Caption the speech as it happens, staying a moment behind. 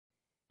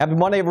Happy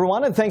Monday,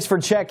 everyone, and thanks for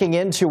checking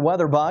into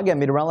WeatherBug. I'm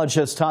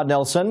meteorologist Todd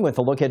Nelson with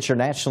a look at your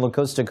national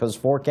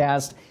coast-to-coast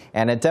forecast.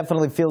 And it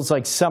definitely feels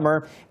like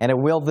summer, and it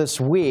will this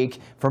week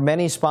for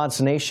many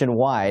spots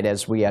nationwide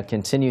as we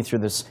continue through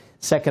this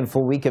second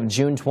full week of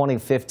June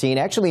 2015,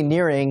 actually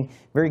nearing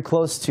very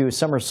close to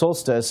summer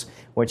solstice,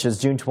 which is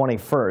June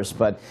 21st.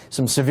 But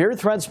some severe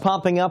threats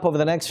popping up over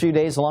the next few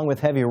days along with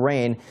heavy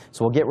rain,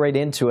 so we'll get right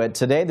into it.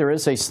 Today there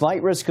is a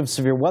slight risk of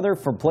severe weather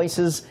for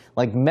places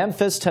like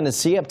Memphis,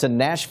 Tennessee, up to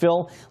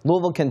Nashville,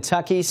 Louisville,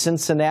 Kentucky,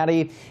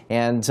 Cincinnati,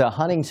 and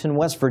Huntington,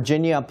 West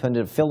Virginia, up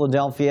into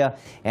Philadelphia,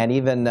 and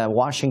even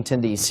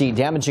Washington, D.C.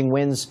 Damaging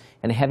winds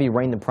and heavy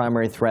rain, the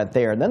primary threat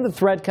there. And then the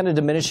threat kind of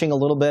diminishing a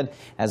little bit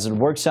as it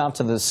works out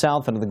to the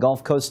south into the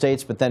Gulf Coast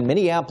states, but then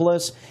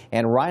Minneapolis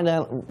and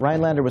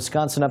Rhinelander,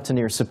 Wisconsin, up to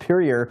near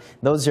Superior.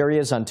 Those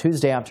areas on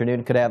Tuesday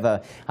afternoon could have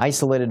a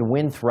isolated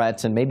wind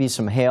threat and maybe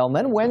some hail. And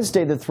then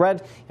Wednesday, the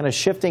threat kind of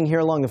shifting here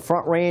along the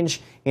Front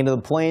Range into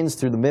the plains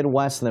through the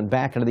Midwest and then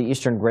back into the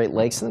eastern Great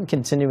Lakes, and then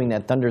continuing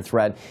that thunder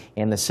threat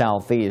in the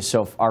southeast.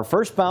 So our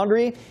first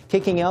boundary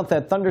kicking out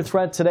that thunder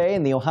threat today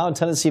in the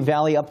Ohio-Tennessee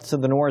Valley up to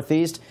the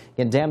northeast.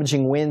 Again,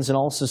 damaging winds and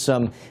also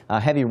some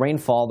heavy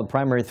rainfall, the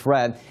primary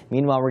threat.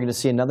 Meanwhile, we're going to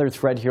see another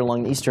threat here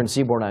along the eastern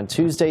seaboard on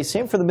Tuesday.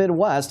 Same for the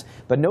Midwest,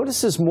 but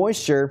notice this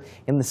moisture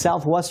in the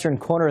southwestern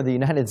corner of the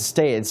United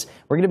States.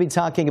 We're going to be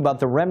talking about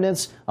the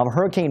remnants of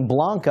Hurricane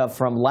Blanca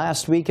from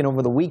last week and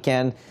over the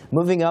weekend,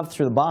 moving up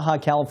through the Baja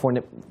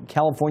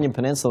California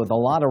Peninsula with a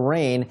lot of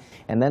rain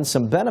and then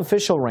some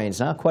beneficial rains.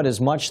 Not quite as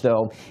much,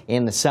 though,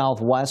 in the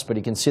southwest, but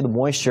you can see the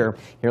moisture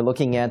here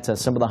looking at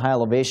some of the high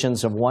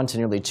elevations of 1 to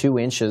nearly 2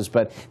 inches.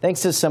 But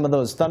thanks to some of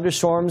those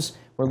thunderstorms,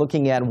 we're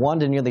looking at 1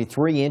 to nearly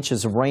 3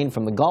 inches of rain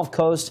from the Gulf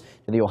Coast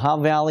to the Ohio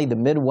Valley, the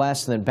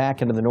Midwest, and then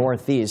back into the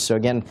Northeast. So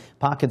again,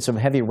 pockets of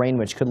heavy rain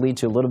which could lead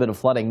to a little bit of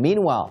flooding.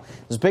 Meanwhile,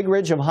 this big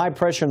ridge of high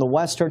pressure in the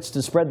west starts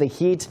to spread the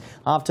heat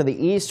off to the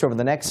east over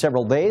the next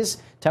several days.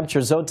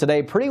 Temperatures, though,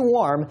 today pretty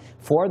warm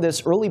for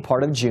this early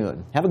part of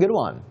June. Have a good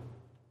one.